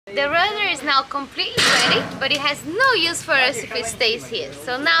The rudder is now completely ready, but it has no use for us if it stays here.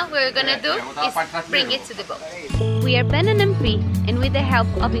 So now what we're gonna do is bring it to the boat. We are Ben and MP, and with the help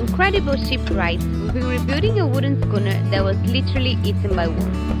of incredible shipwrights, we've been rebuilding a wooden schooner that was literally eaten by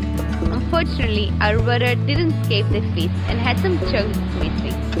wolves. Unfortunately, our rudder didn't escape the feast and had some chunks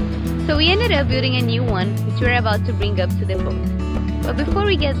missing. So we ended up building a new one, which we're about to bring up to the boat. But before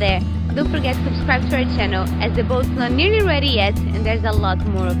we get there, don't forget to subscribe to our channel, as the boat's not nearly ready yet and there's a lot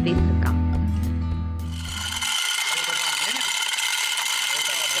more of this to come.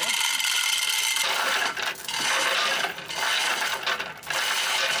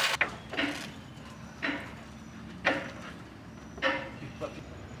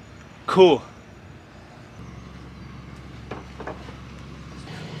 Cool.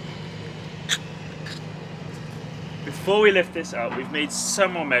 Before we lift this up, we've made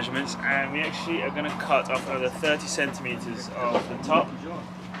some more measurements, and we actually are going to cut off another 30 centimeters of the top.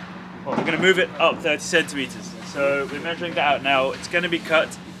 Well, we're going to move it up 30 centimeters. So we're measuring that out now. It's going to be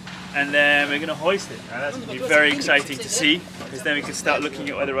cut, and then we're going to hoist it. Now that's going to be very exciting to see, because then we can start looking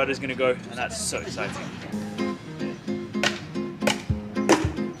at where the rudder is going to go, and that's so exciting.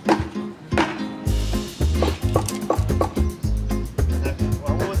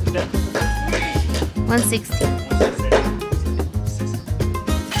 What was the depth? 160.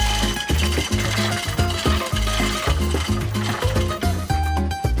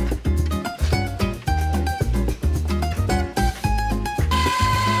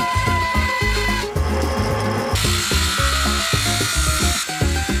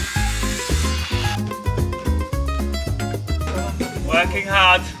 Working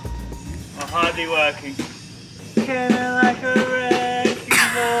hard, or hardly working. Kinda like a wrecking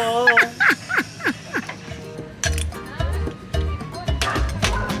ball.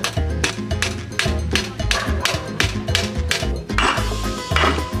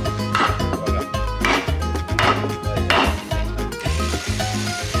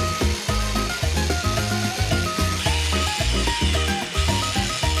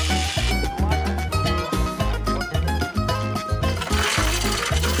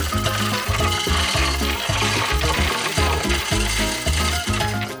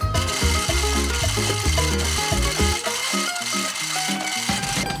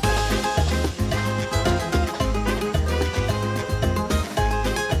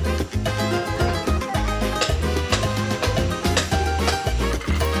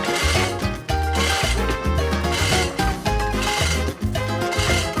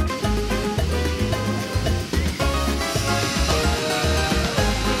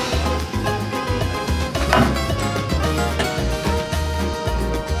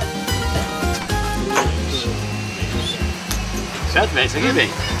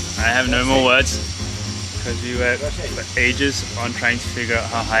 I have no more words, because we worked for ages on trying to figure out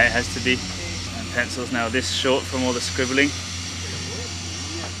how high it has to be, and pencil's now this short from all the scribbling,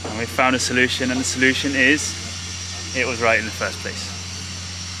 and we found a solution, and the solution is it was right in the first place.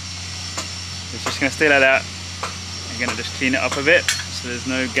 It's just going to stay like that. I'm going to just clean it up a bit so there's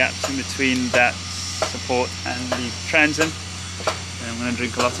no gaps in between that support and the transom. And I'm going to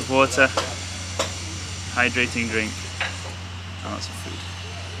drink a lot of water, hydrating drink, and lots of food.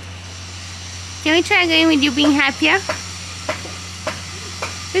 Can we try again with you being happier?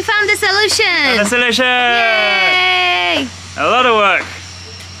 We found the solution! Found the solution! Yay! A lot of work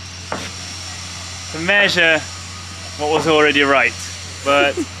to measure what was already right,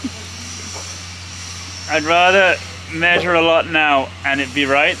 but I'd rather measure a lot now and it be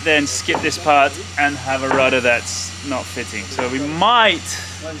right than skip this part and have a rudder that's not fitting. So we might,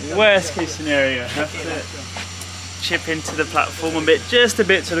 worst case scenario, have to chip into the platform a bit, just a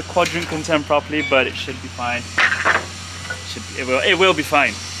bit, so the quadrant can turn properly, but it should be fine. It will be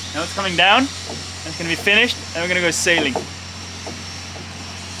fine. Now it's coming down, it's going to be finished, and we're going to go sailing.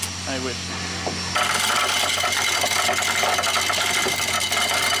 I wish.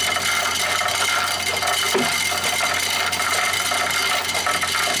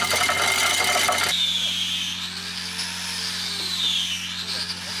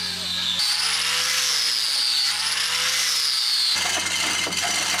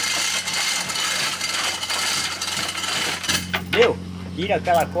 Viu? Tira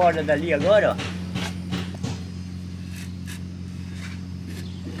aquela corda dali agora, ó.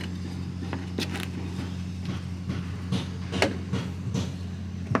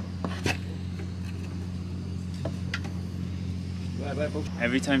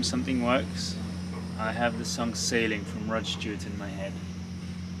 Every time something works, I have the song Sailing from Rod Stewart in my head.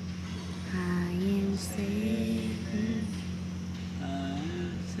 I am sailing.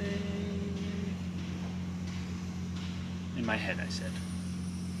 In my head, I said.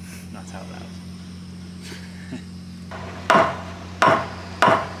 not out loud.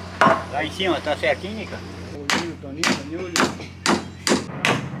 Lá em cima tá certinho, Nica?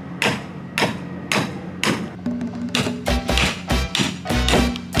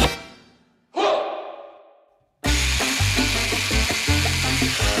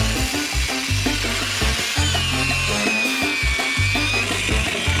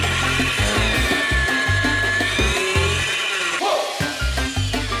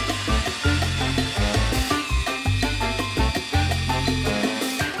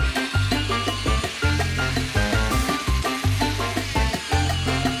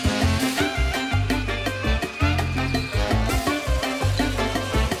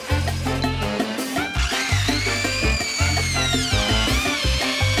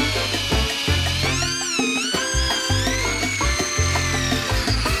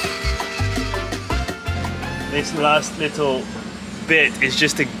 This last little bit is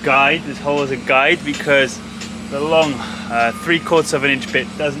just a guide. This hole is a guide because the long 3/4 of an inch bit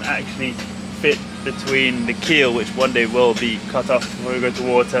doesn't actually fit between the keel, which one day will be cut off before we go to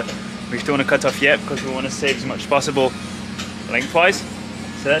water. We don't want to cut off yet because we want to save as much as possible lengthwise.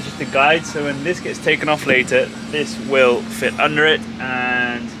 So that's just a guide. So when this gets taken off later, this will fit under it,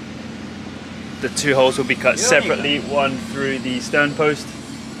 and the two holes will be cut separately, one through the stern post,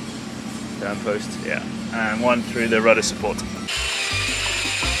 yeah, and one through the rudder support.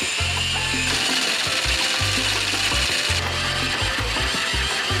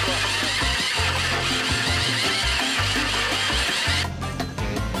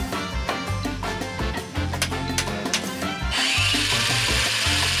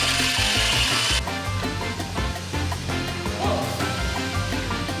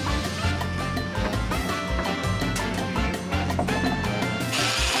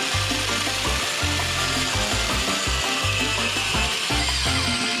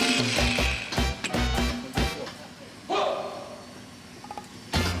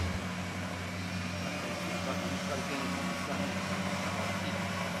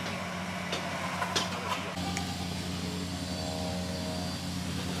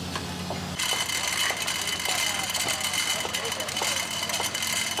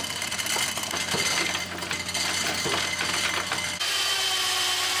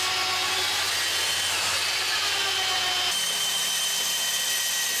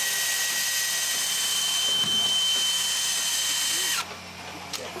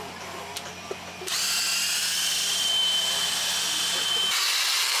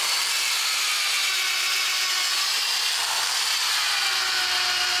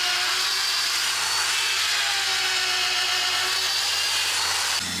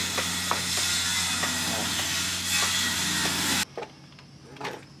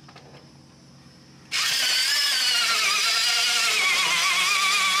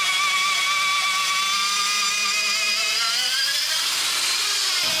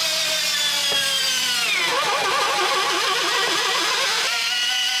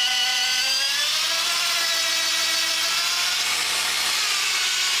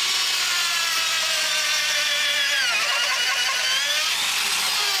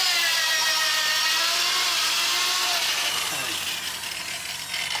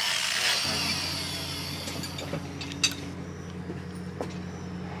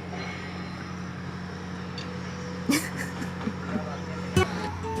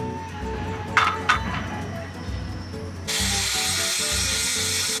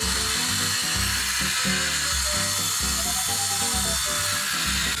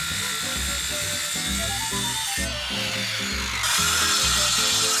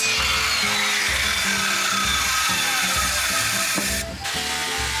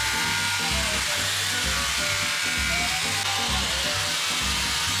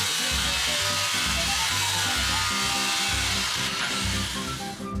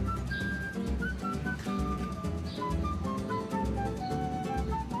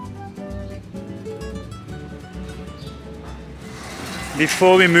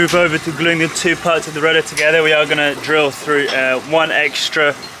 Before we move over to gluing the two parts of the rudder together, we are going to drill through one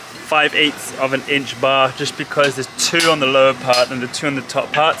extra 5/8 of an inch bar, just because there's two on the lower part and the two on the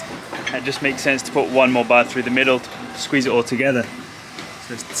top part. It just makes sense to put one more bar through the middle to squeeze it all together.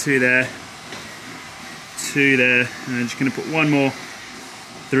 So there's two there, and I'm just going to put one more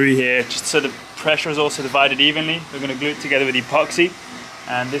through here, just so the pressure is also divided evenly. We're going to glue it together with epoxy,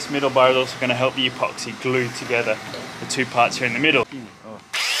 and this middle bar is also going to help the epoxy glue together the two parts here in the middle.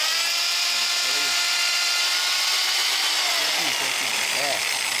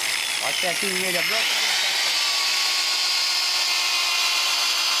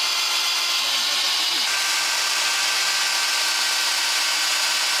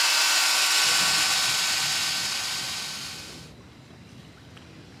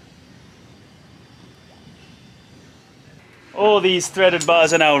 all these threaded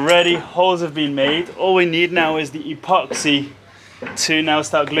bars are now ready, holes have been made. All we need now is the epoxy to now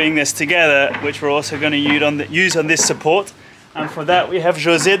start gluing this together, which we're also going to use on this support. And for that we have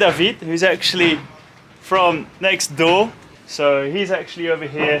José David, who's actually from next door. So he's actually over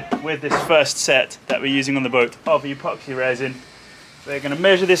here with this first set that we're using on the boat of epoxy resin. We're going to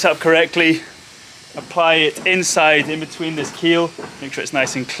measure this up correctly, apply it inside in between this keel, make sure it's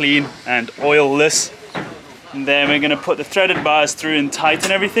nice and clean and oilless. And then we're going to put the threaded bars through and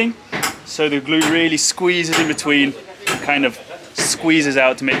tighten everything so the glue really squeezes in between, kind of squeezes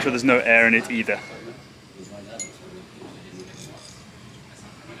out to make sure there's no air in it either.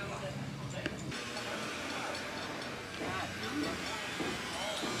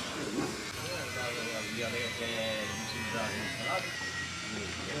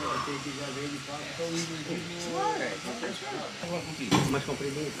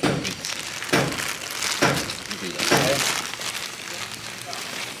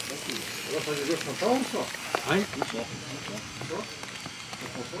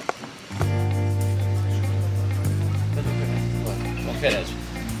 Oferece.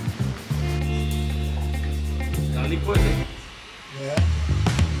 Tá ali coisa.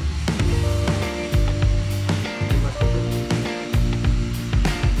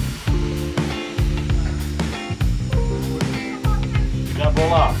 Já vou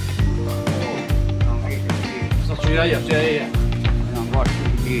lá. Só tira aí, tira aí. Não gosto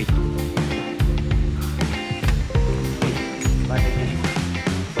de jeito. Vai aqui.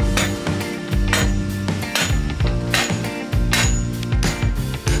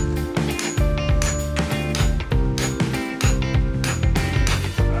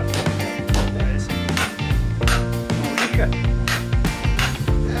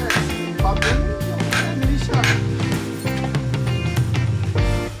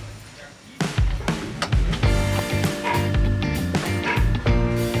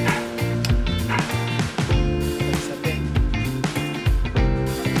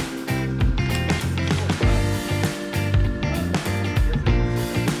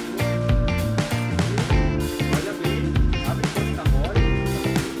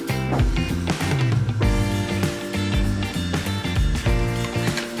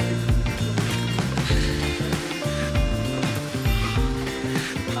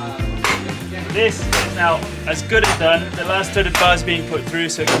 This is now as good as done. The last threaded bar is being put through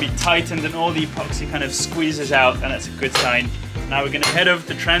so it can be tightened and all the epoxy kind of squeezes out, and that's a good sign. Now we're going to head over to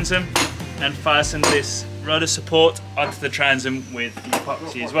the transom and fasten this rudder support onto the transom with the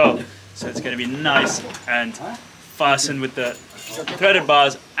epoxy as well. So it's going to be nice and fastened with the threaded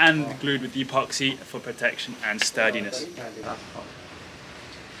bars and glued with the epoxy for protection and sturdiness.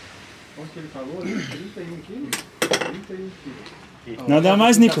 Não deu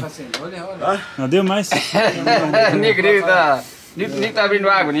mais, Nico? Não deu mais? Nico tá abrindo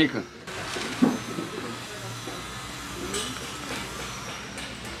água, Nico.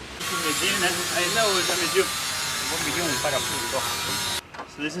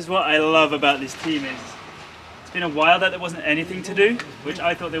 So this is what I love about this team is it's been a while that there wasn't anything to do, which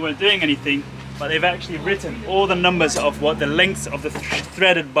I thought they weren't doing anything, but they've actually written all the numbers of what the lengths of the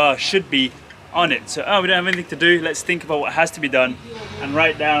threaded bar should be on it. So, we don't have anything to do, let's think about what has to be done and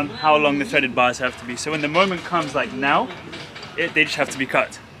write down how long the threaded bars have to be. So when the moment comes like now, they just have to be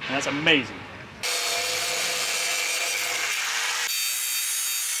cut. And that's amazing.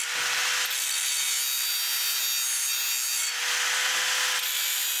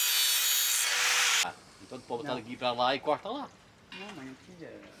 Então tu pode botar aqui para lá e corta lá.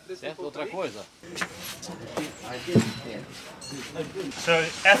 Certo? Outra coisa. So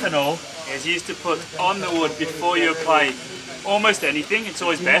ethanol is used to put on the wood before you apply almost anything. It's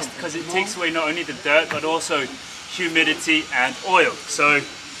always best because it takes away not only the dirt but also humidity and oil. So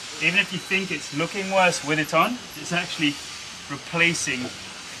even if you think it's looking worse with it on, it's actually replacing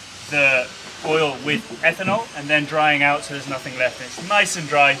the oil with ethanol and then drying out so there's nothing left. It's nice and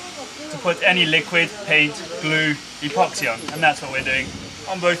dry to put any liquid, paint, glue, epoxy on, and that's what we're doing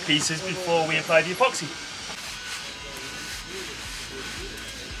on both pieces before we apply the epoxy.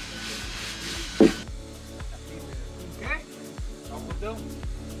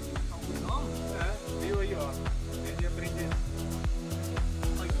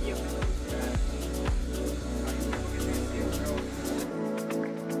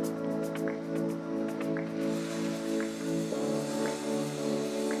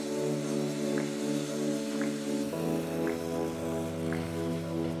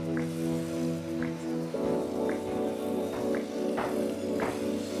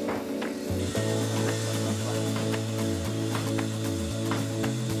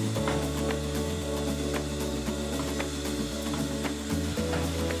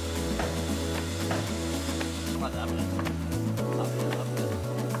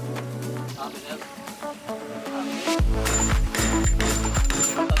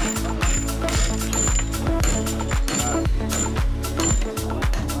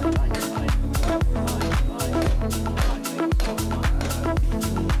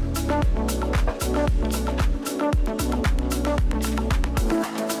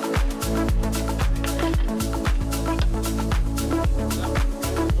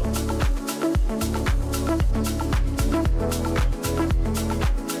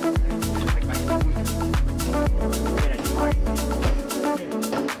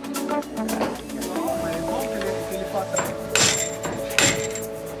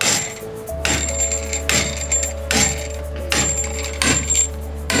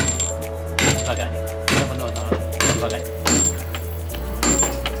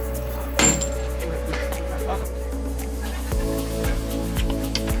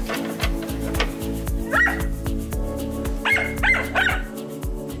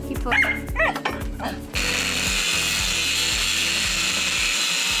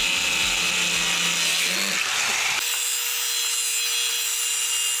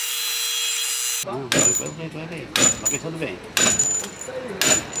 Vai tudo bem.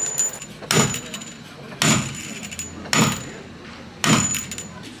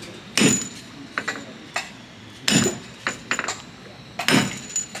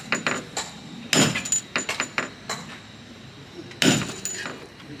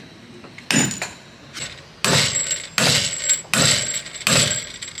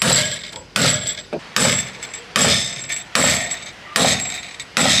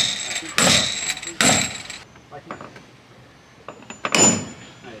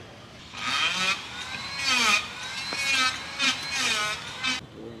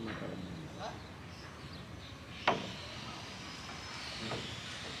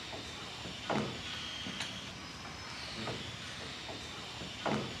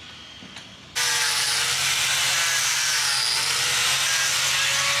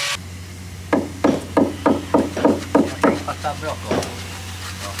 Passar bloco.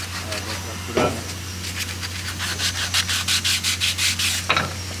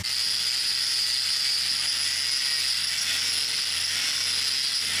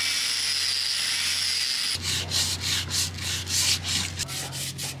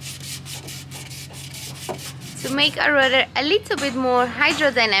 To make our rudder a little bit more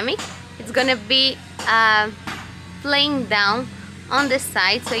hydrodynamic, it's gonna be playing down on the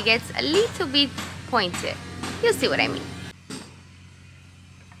side so it gets a little bit pointed. You'll see what I mean.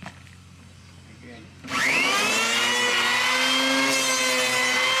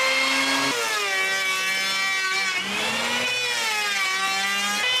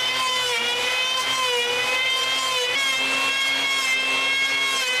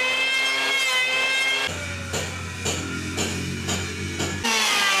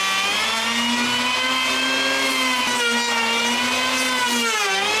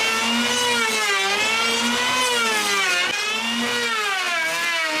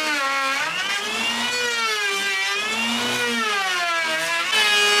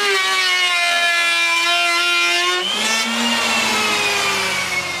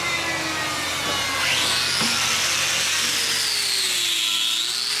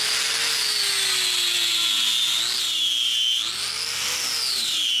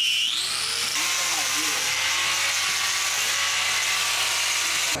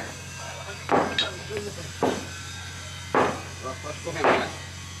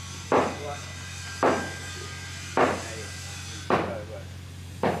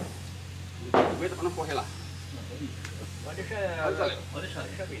 Aguenta para não correr lá. Pode deixar.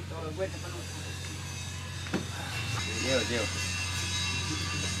 Então aguenta para não... Deu.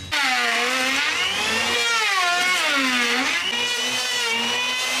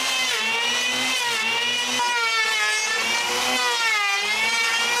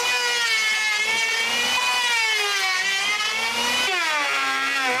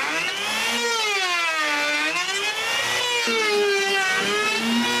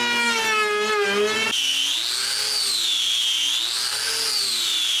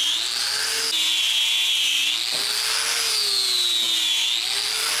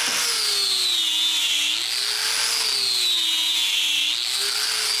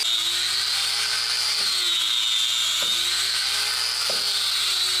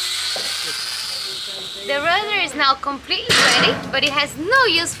 The rudder is now completely ready, but it has no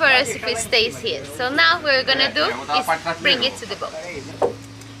use for us if it stays here. So now what we're gonna do is bring it to the boat.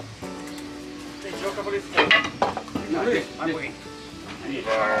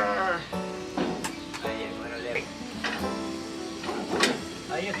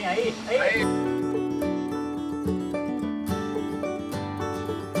 Aí.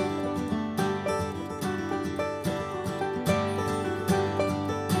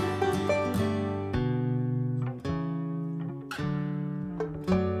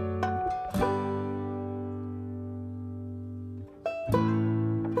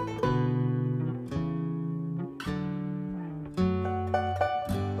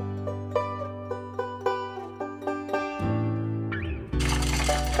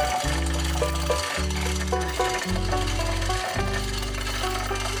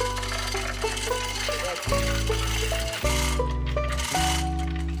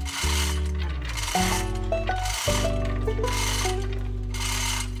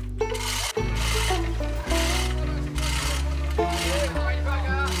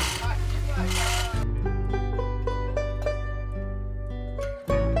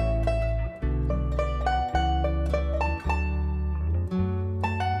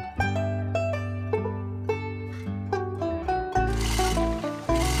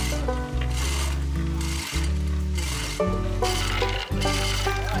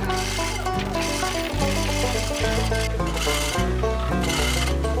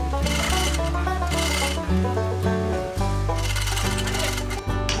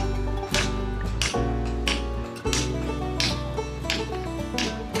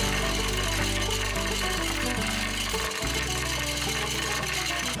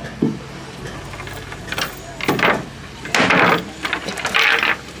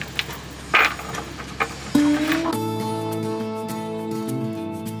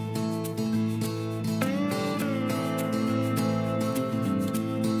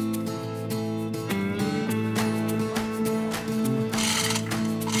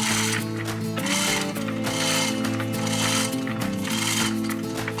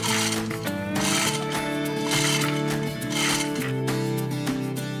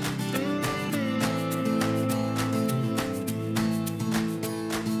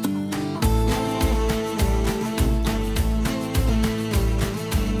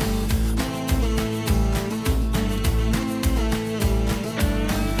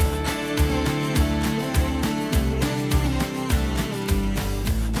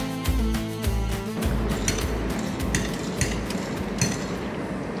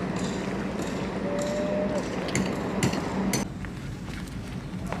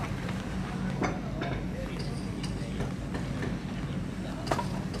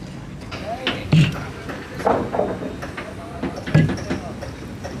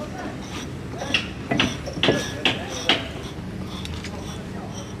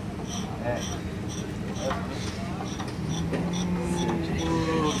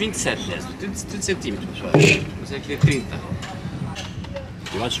 27, 30 centímetros, pessoal. Você aqui é 30.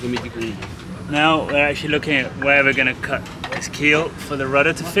 Eu acho que eu medi com... Now we're actually looking at where we're going to cut this keel for the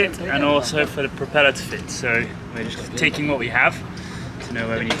rudder to fit and also for the propeller to fit. So we're just taking what we have to know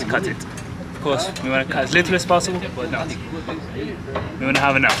where we need to cut it. Of course, we want to cut as little as possible, but not. We want to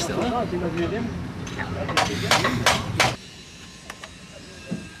have enough still.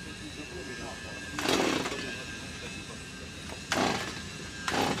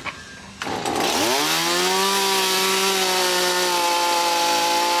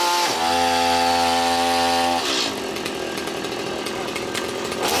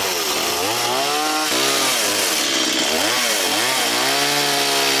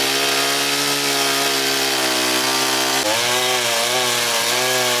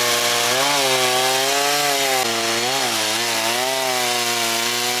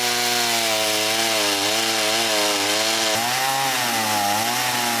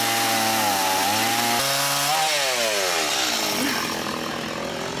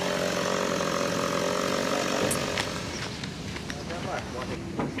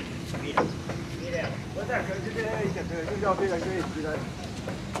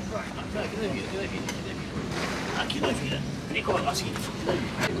 Aqui não vira. Nem colocar assim.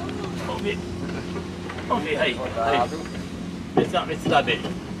 Vamos ver. Vamos ver aí. Vê se dá bem.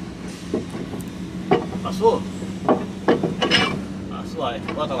 Passou? Passou aí.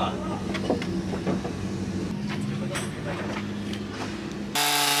 Bota lá.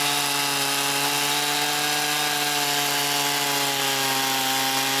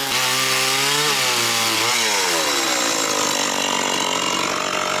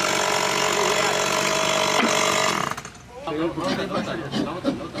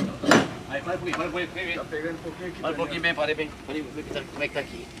 Aí, vai um pouquinho bem. Vai um pouquinho bem, parei bem. Parei ver como é que tá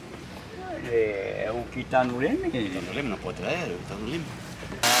aqui. É o que está no leme? Tá no leme, não pode tirar, tá no leme.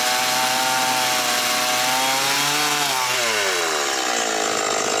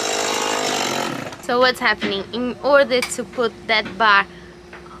 So what's happening? In order to put that bar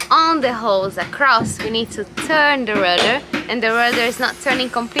on the holes across, we need to turn the rudder, and the rudder is not turning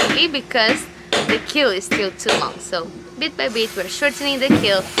completely because the keel is still too long. So bit by bit we're shortening the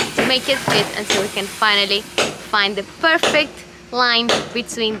keel to make it fit until we can finally find the perfect line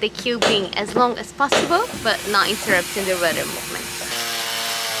between the keel being as long as possible but not interrupting the rudder movement.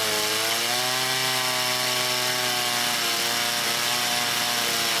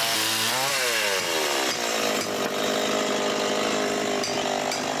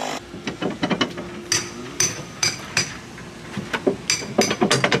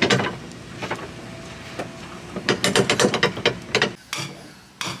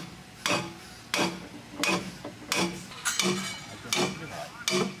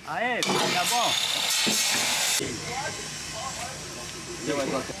 Aê, tá bom?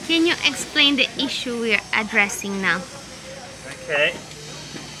 Can you explain the issue we're addressing now? Okay.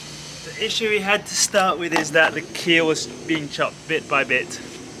 The issue we had to start with is that the keel was being chopped bit by bit,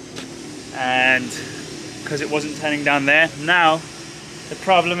 and because it wasn't turning down there. Now the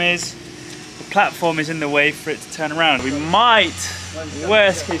problem is the platform is in the way for it to turn around. We might,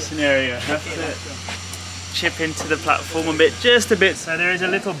 worst case scenario, have to chip into the platform a bit, just a bit. So there is a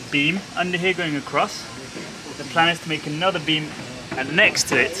little beam under here going across. The plan is to make another beam and next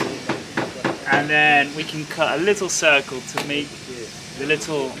to it, and then we can cut a little circle to make the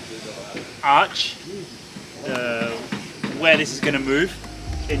little arch where this is going to move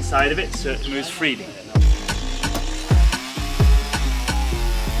inside of it, so it moves freely.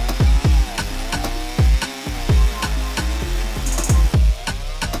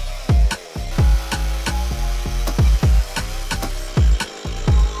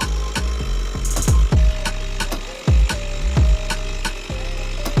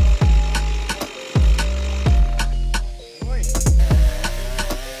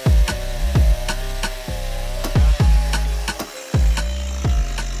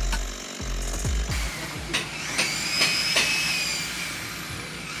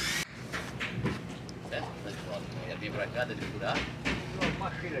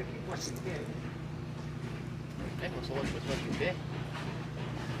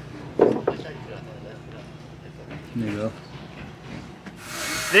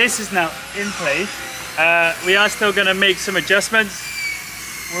 This is now in place. We are still going to make some adjustments.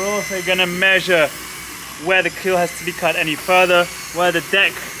 We're also going to measure where the keel has to be cut any further, where the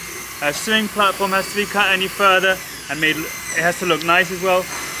deck swimming platform has to be cut any further, and it has to look nice as well.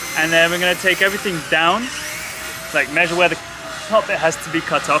 And then we're going to take everything down, like measure where the top bit has to be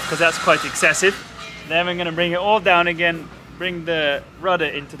cut off, because that's quite excessive. Then we're going to bring it all down again, bring the rudder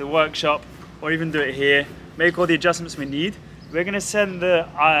into the workshop, or even do it here, make all the adjustments we need, we're gonna send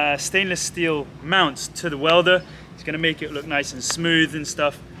the stainless steel mounts to the welder. It's gonna make it look nice and smooth and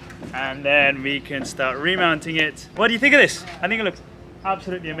stuff. And then we can start remounting it. What do you think of this? I think it looks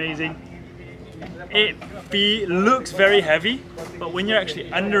absolutely amazing. It looks very heavy, but when you're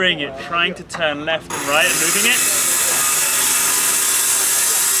actually undering it, trying to turn left and right and moving it,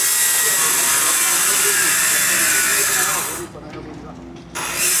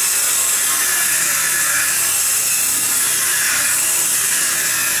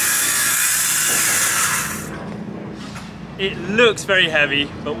 it looks very heavy,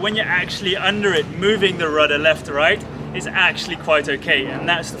 but when you're actually under it, moving the rudder left to right, it's actually quite okay, and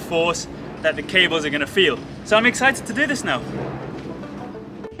that's the force that the cables are going to feel. So I'm excited to do this now.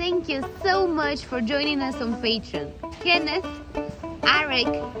 Thank you so much for joining us on Patreon, Kenneth, Eric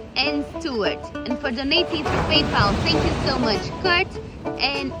and Stuart, and for donating through PayPal. Thank you so much, Kurt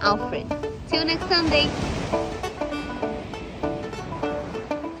and Alfred. Till next Sunday.